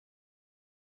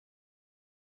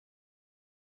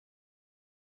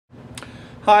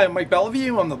Hi, I'm Mike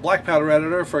Bellevue. I'm the black powder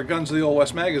editor for Guns of the Old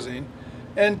West magazine,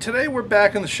 and today we're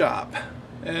back in the shop,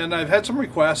 and I've had some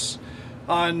requests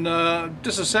on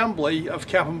disassembly of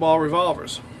cap and ball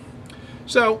revolvers.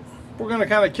 So we're going to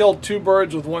kind of kill two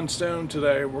birds with one stone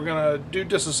today. We're going to do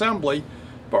disassembly,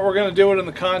 but we're going to do it in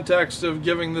the context of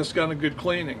giving this gun a good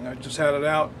cleaning. I just had it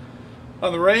out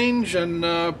on the range and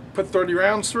put 30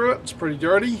 rounds through it. It's pretty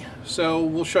dirty, so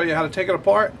we'll show you how to take it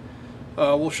apart.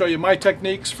 We'll show you my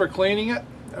techniques for cleaning it.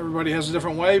 Everybody has a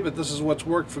different way, but this is what's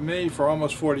worked for me for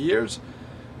almost 40 years.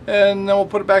 And then we'll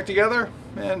put it back together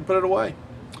and put it away.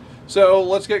 So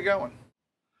let's get going.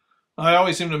 I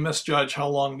always seem to misjudge how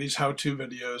long these how-to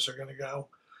videos are going to go.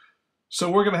 So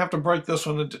we're going to have to break this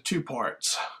one into two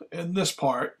parts. In this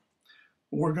part,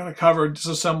 we're going to cover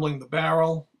disassembling the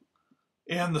barrel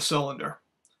and the cylinder.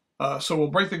 So we'll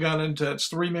break the gun into its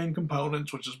three main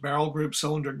components, which is barrel group,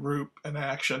 cylinder group, and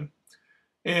action.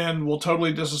 And we'll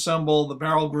totally disassemble the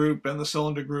barrel group and the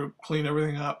cylinder group, clean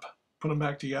everything up, put them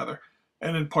back together.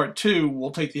 And in part two, we'll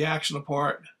take the action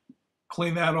apart,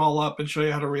 clean that all up, and show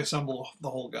you how to reassemble the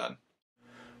whole gun.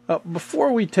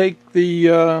 Before we take the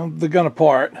gun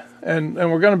apart, and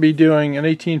we're going to be doing an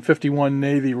 1851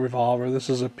 Navy revolver. This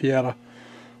is a Pieta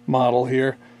model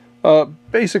here.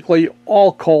 Basically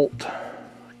all Colt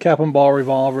cap and ball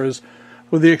revolvers,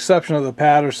 with the exception of the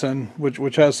Patterson,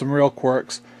 which has some real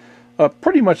quirks,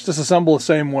 pretty much disassemble the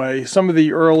same way. Some of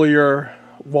the earlier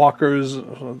Walkers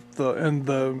and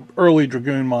the early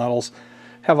Dragoon models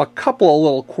have a couple of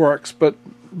little quirks,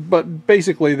 but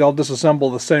basically they'll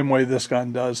disassemble the same way this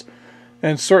gun does.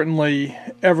 And certainly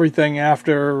everything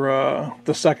after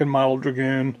the second model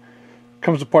Dragoon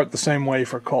comes apart the same way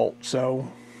for Colt.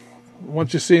 So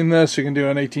once you've seen this, you can do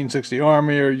an 1860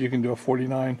 Army, or you can do a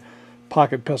 49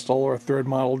 pocket pistol or a third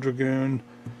model Dragoon.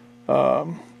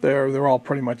 They're all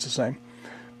pretty much the same.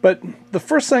 But the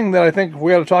first thing that I think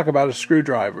we ought to talk about is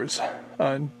screwdrivers,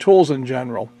 tools in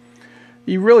general.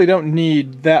 You really don't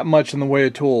need that much in the way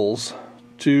of tools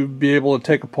to be able to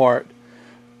take apart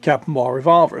cap and ball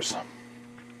revolvers.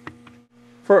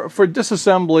 For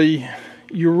disassembly,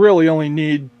 you really only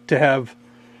need to have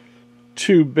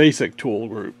two basic tool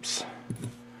groups.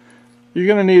 You're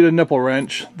going to need a nipple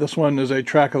wrench. This one is a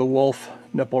Track of the Wolf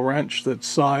nipple wrench that's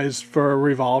sized for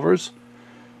revolvers.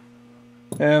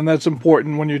 And that's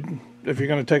important when if you're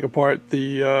going to take apart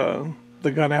the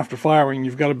gun after firing.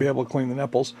 You've got to be able to clean the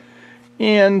nipples,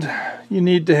 and you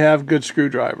need to have good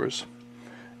screwdrivers.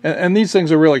 And these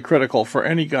things are really critical for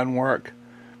any gun work,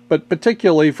 but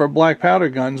particularly for black powder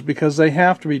guns, because they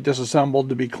have to be disassembled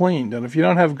to be cleaned. And if you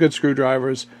don't have good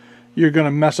screwdrivers, you're going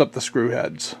to mess up the screw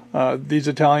heads. These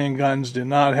Italian guns do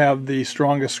not have the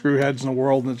strongest screw heads in the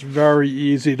world, and it's very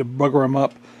easy to bugger them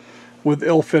up with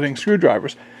ill-fitting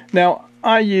screwdrivers. Now,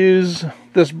 I use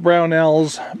this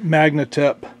Brownell's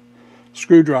Magnatip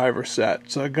screwdriver set.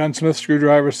 It's a gunsmith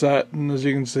screwdriver set, and as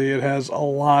you can see, it has a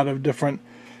lot of different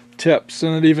tips,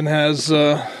 and it even has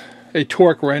a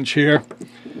torque wrench here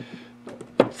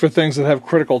for things that have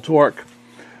critical torque.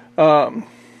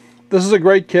 This is a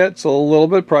great kit. It's a little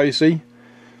bit pricey,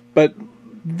 but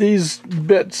these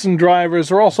bits and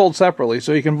drivers are all sold separately,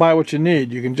 so you can buy what you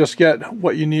need. You can just get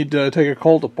what you need to take a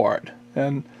Colt apart,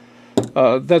 and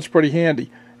that's pretty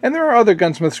handy. And there are other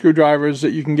gunsmith screwdrivers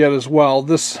that you can get as well.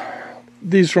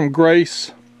 These from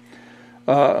Grace,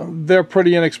 they're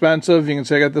pretty inexpensive. You can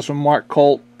see I got this from Mark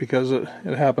Colt because it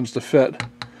happens to fit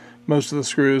most of the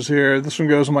screws here. This one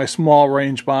goes in my small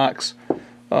range box.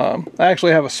 I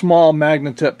actually have a small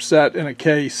Magnatip set in a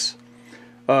case.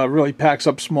 Really packs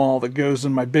up small, that goes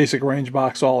in my basic range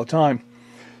box all the time.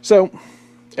 So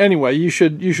anyway, you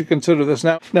should consider this.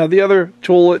 Now the other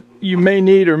tool that you may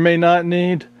need or may not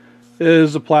need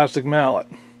is a plastic mallet,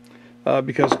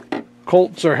 because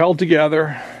Colts are held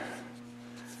together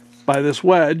by this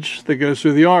wedge that goes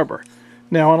through the arbor.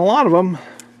 Now on a lot of them,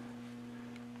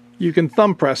 you can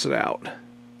thumb press it out,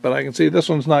 but I can see this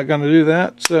one's not going to do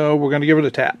that, so we're going to give it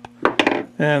a tap.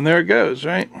 And there it goes,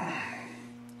 right?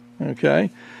 Okay.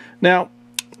 Now,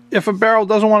 if a barrel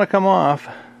doesn't want to come off,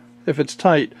 if it's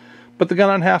tight, put the gun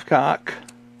on half cock,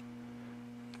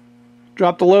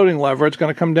 drop the loading lever. It's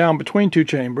going to come down between two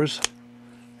chambers,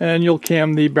 and you'll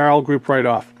cam the barrel group right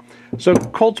off. So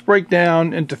Colts break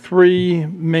down into three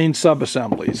main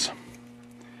sub-assemblies.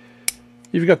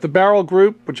 You've got the barrel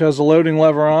group, which has a loading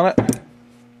lever on it.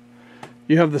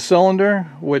 You have the cylinder,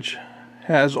 which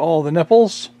has all the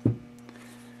nipples.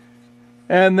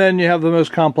 And then you have the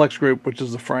most complex group, which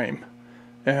is the frame.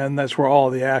 And that's where all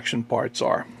the action parts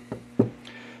are.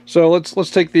 So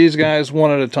let's take these guys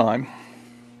one at a time.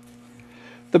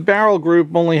 The barrel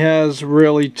group only has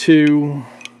really two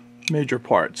major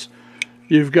parts.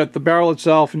 You've got the barrel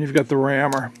itself and you've got the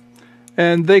rammer.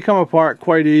 And they come apart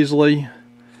quite easily.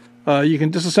 You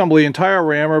can disassemble the entire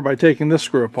rammer by taking this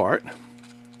screw apart.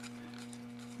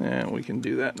 And we can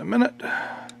do that in a minute.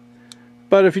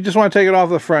 But if you just want to take it off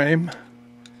the frame,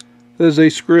 there's a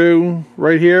screw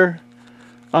right here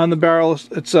on the barrel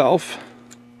itself.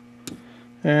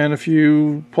 And if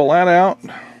you pull that out,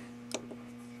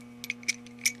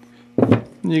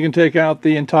 you can take out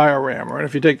the entire rammer. And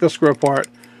if you take this screw apart,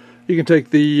 you can take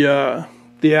the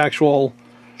actual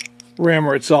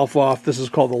rammer itself off. This is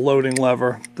called the loading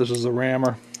lever. This is the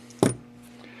rammer.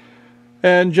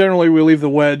 And generally we leave the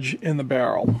wedge in the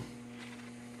barrel.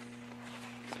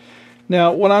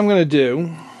 Now what I'm going to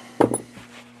do,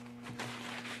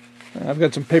 I've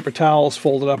got some paper towels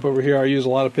folded up over here. I use a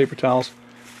lot of paper towels.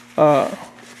 What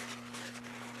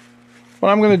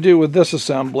I'm going to do with this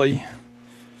assembly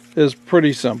is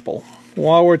pretty simple.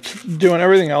 While we're doing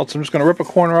everything else, I'm just going to rip a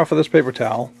corner off of this paper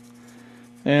towel,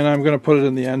 and I'm going to put it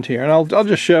in the end here. And I'll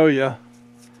just show you.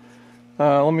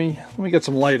 Let me get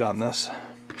some light on this.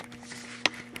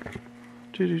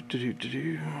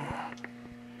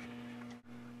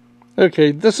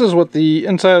 Okay, this is what the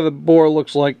inside of the bore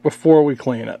looks like before we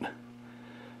clean it.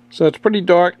 So it's pretty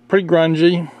dark, pretty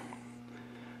grungy.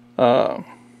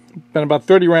 Been about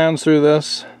 30 rounds through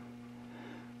this,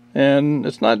 and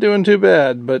it's not doing too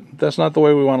bad, but that's not the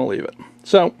way we want to leave it.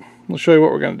 So I'll show you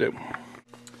what we're going to do.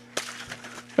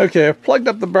 Okay, I've plugged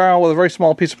up the barrel with a very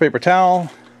small piece of paper towel.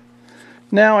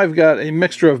 Now I've got a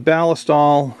mixture of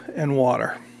ballistol and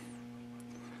water.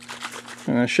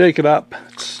 I'm going to shake it up.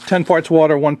 It's 10 parts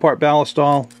water, 1 part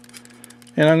ballistol,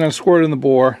 and I'm going to squirt it in the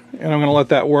bore, and I'm going to let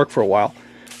that work for a while.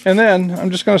 And then I'm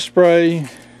just going to spray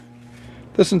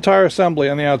this entire assembly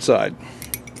on the outside.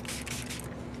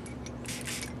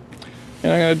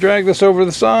 And I'm going to drag this over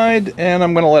the side, and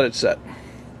I'm going to let it set.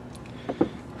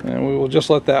 And we will just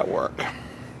let that work.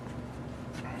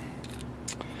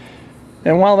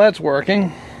 And while that's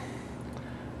working,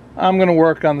 I'm going to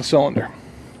work on the cylinder.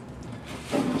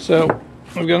 So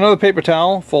I've got another paper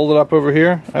towel folded up over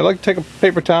here. I like to take a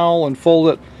paper towel and fold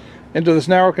it into this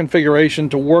narrow configuration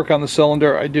to work on the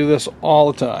cylinder. I do this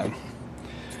all the time.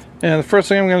 And the first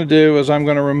thing I'm going to do is I'm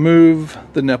going to remove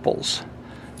the nipples.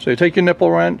 So you take your nipple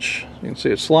wrench, you can see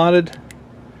it's slotted,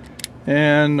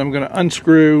 and I'm going to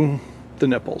unscrew the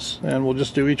nipples, and we'll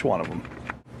just do each one of them.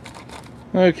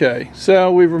 Okay,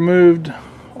 so we've removed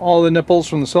all the nipples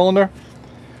from the cylinder,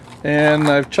 and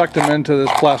I've chucked them into this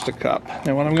plastic cup.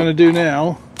 And what I'm going to do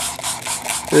now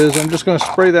is I'm just going to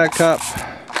spray that cup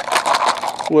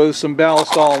with some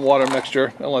ballistol and water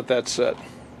mixture and let that sit.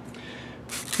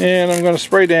 And I'm going to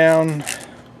spray down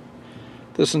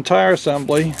this entire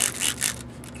assembly,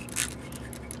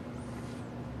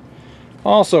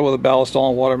 also with a ballistol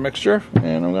and water mixture,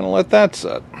 and I'm going to let that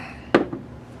sit.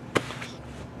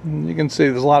 And you can see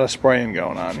there's a lot of spraying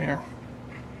going on here.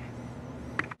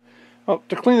 Oh,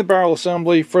 to clean the barrel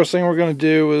assembly, first thing we're going to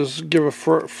do is give a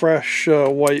fresh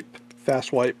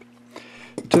fast wipe,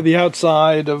 to the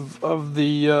outside of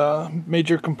the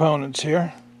major components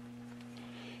here.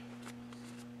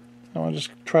 I want to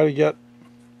just try to get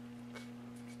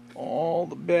all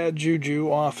the bad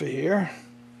juju off of here.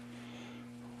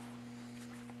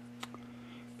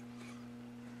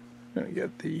 Gonna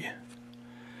get the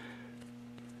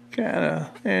kind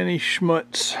of any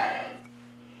schmutz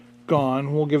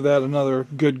gone. We'll give that another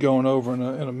good going over in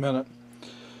a minute.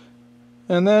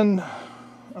 And then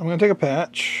I'm going to take a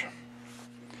patch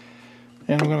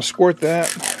and I'm going to squirt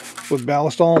that with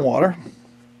ballistol and water.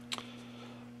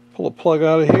 Pull the plug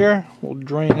out of here. We'll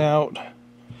drain out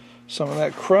some of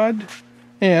that crud,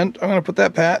 and I'm going to put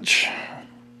that patch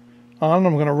on.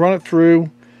 I'm going to run it through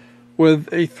with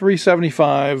a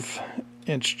 3/75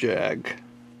 inch jag.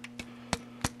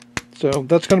 So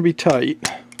that's going to be tight,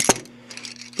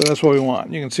 but that's what we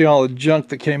want. You can see all the junk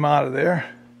that came out of there,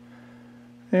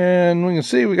 and we can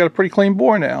see we got a pretty clean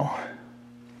bore now,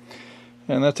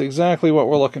 and that's exactly what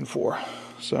we're looking for.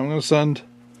 So I'm going to send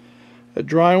a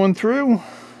dry one through.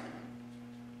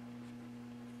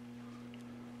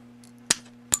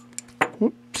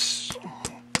 Whoops.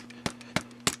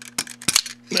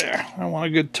 There. I want a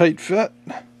good tight fit.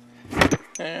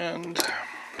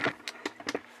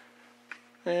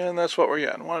 And that's what we're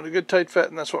getting. Wanted a good tight fit,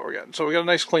 and that's what we're getting. So we got a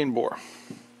nice clean bore.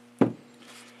 So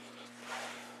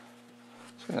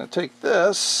I'm going to take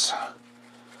this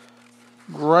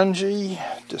grungy,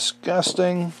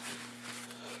 disgusting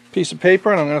piece of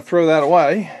paper, and I'm going to throw that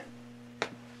away.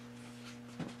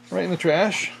 Right in the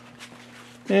trash.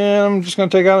 And I'm just going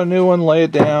to take out a new one, lay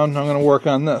it down. I'm going to work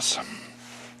on this.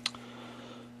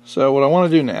 So what I want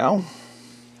to do now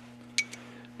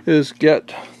is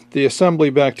get the assembly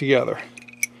back together.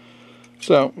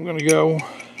 So I'm going to go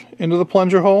into the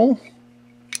plunger hole,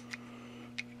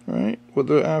 right, with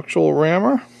the actual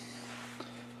rammer.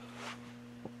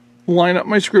 Line up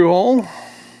my screw hole,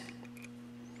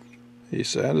 he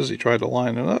said as he tried to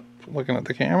line it up, looking at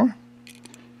the camera.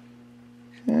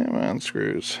 Come on,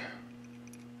 screws.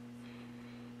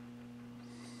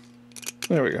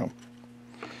 There we go.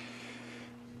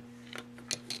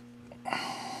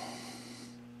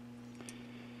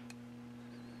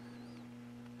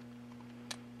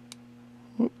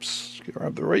 Oops,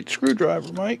 grab the right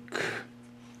screwdriver, Mike.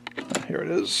 Here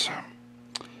it is.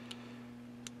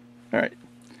 Alright,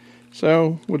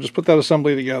 so we'll just put that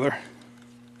assembly together.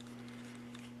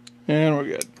 And we're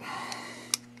good.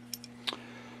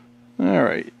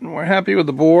 Alright, we're happy with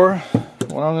the bore.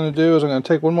 What I'm going to do is I'm going to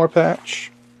take one more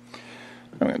patch.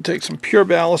 I'm going to take some pure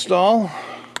ballistol,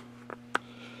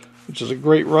 which is a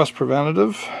great rust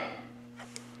preventative.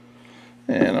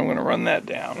 And I'm going to run that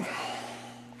down.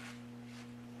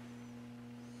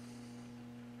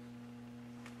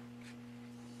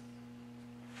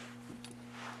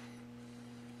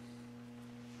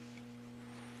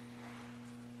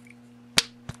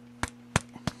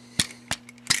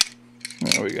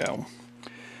 There we go.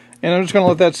 And I'm just going to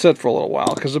let that sit for a little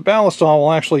while, because the ballistol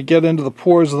will actually get into the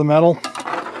pores of the metal,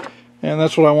 and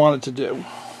that's what I want it to do.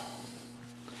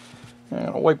 And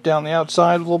I'll wipe down the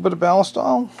outside with a little bit of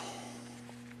ballistol.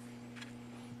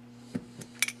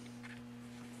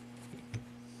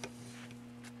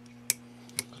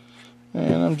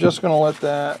 And I'm just going to let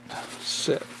that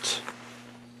sit.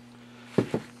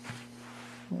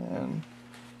 And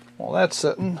while that's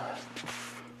sitting,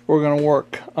 we're going to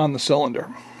work on the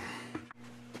cylinder.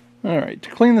 Alright, to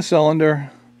clean the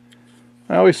cylinder,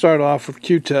 I always start off with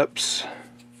Q-tips,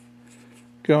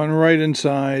 going right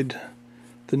inside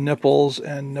the nipples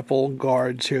and nipple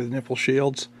guards here, the nipple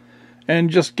shields,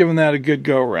 and just giving that a good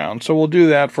go around. So we'll do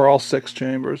that for all 6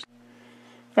 chambers.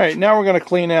 Alright, now we're going to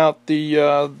clean out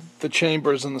the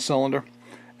chambers in the cylinder.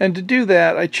 And to do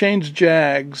that, I changed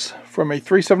jags from a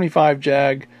 375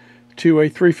 jag to a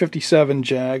 357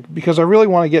 jag, because I really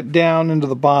want to get down into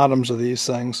the bottoms of these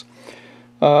things.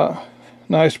 Now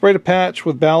I sprayed a patch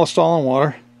with ballistol and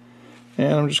water,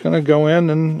 and I'm just going to go in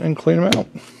and clean them out.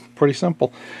 Pretty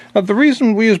simple. Now the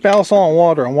reason we use ballistol and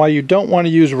water, and why you don't want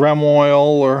to use rem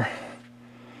oil or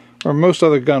most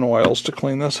other gun oils to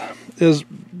clean this, is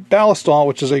ballistol,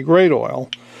 which is a great oil,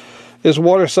 is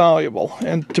water soluble.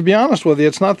 And to be honest with you,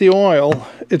 it's not the oil,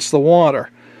 it's the water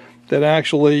that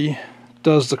actually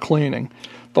does the cleaning.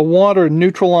 The water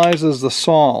neutralizes the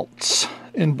salts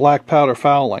in black powder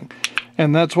fouling,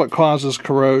 and that's what causes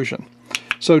corrosion.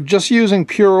 So just using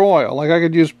pure oil, like I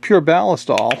could use pure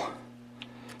ballistol,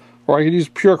 or I could use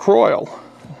pure Croil,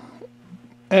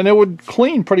 and it would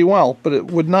clean pretty well, but it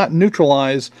would not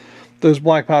neutralize those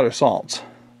black powder salts.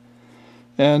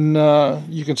 And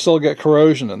you can still get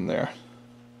corrosion in there.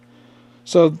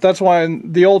 So that's why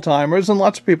the old timers, and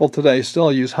lots of people today,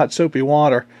 still use hot soapy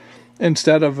water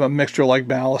instead of a mixture like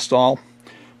ballistol.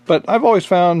 But I've always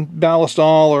found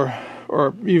ballistol,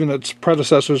 or even its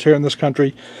predecessors here in this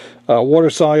country,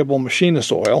 water-soluble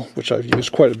machinist oil, which I've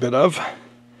used quite a bit of.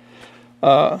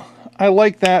 I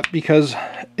like that because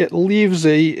it leaves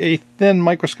a thin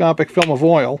microscopic film of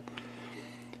oil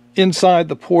inside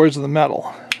the pores of the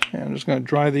metal. And I'm just going to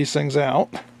dry these things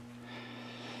out.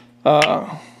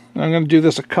 I'm going to do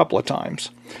this a couple of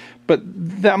times. But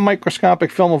that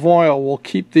microscopic film of oil will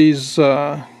keep these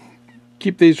from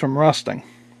rusting.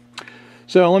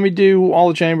 So let me do all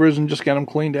the chambers and just get them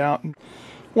cleaned out.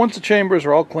 Once the chambers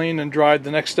are all cleaned and dried,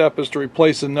 the next step is to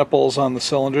replace the nipples on the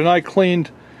cylinder. And I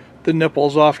cleaned the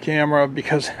nipples off camera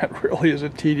because that really is a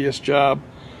tedious job.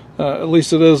 At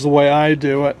least it is the way I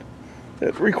do it.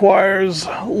 It requires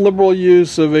liberal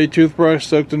use of a toothbrush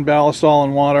soaked in ballistol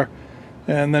and water,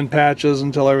 and then patches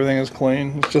until everything is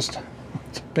clean. It's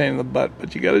a pain in the butt,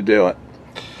 but you got to do it.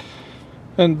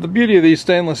 And the beauty of these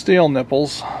stainless steel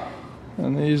nipples,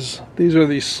 and these are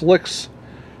the Slicks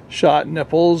shot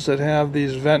nipples that have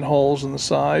these vent holes in the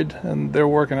side, and they're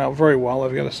working out very well,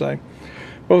 I've got to say.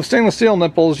 But with stainless steel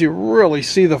nipples, you really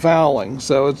see the fouling,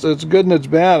 so it's good and it's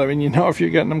bad. I mean, you know if you're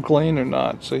getting them clean or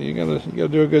not. So you gotta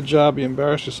do a good job. You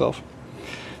embarrass yourself.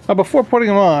 Now, before putting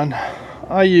them on,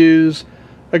 I use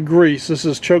a grease. This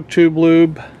is choke tube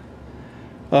lube.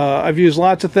 I've used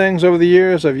lots of things over the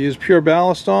years. I've used pure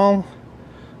ballistol.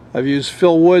 I've used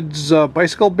Phil Wood's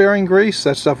bicycle bearing grease.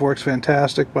 That stuff works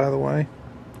fantastic, by the way.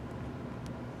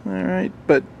 All right,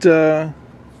 but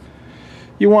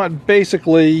you want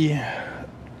basically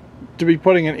to be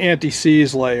putting an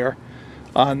anti-seize layer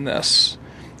on this.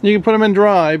 You can put them in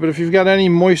dry, but if you've got any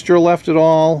moisture left at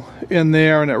all in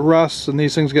there and it rusts and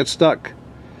these things get stuck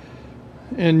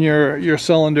in your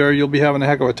cylinder, you'll be having a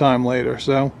heck of a time later.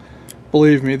 So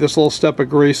believe me, this little step of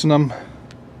greasing them,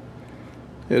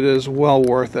 it is well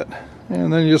worth it.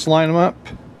 And then you just line them up.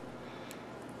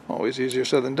 Always easier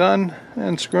said than done,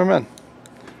 and screw them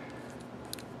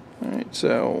in. Alright,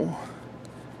 so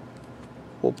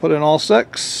we'll put in all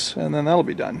 6 and then that'll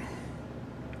be done.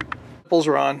 Nipples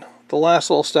are on. The last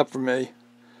little step for me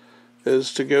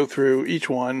is to go through each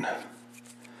one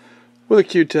with a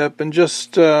Q-tip and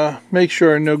just make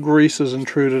sure no grease is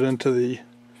intruded into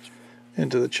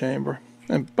the chamber.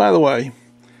 And by the way,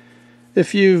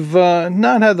 if you've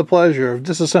not had the pleasure of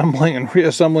disassembling and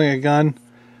reassembling a gun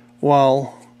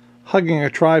while hugging a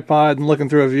tripod and looking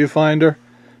through a viewfinder,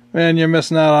 man, you're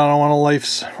missing out on one of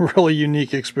life's really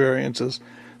unique experiences.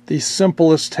 The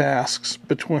simplest tasks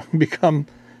become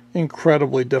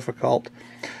incredibly difficult.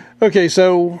 Okay,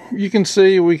 so you can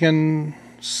see, we can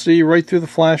see right through the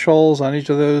flash holes on each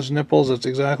of those nipples. That's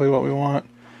exactly what we want.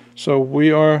 So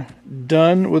we are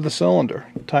done with the cylinder.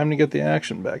 Time to get the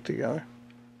action back together.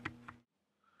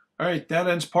 Alright, that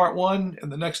ends part 1. In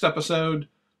the next episode,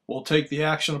 we'll take the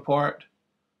action apart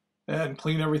and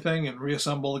clean everything and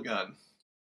reassemble the gun.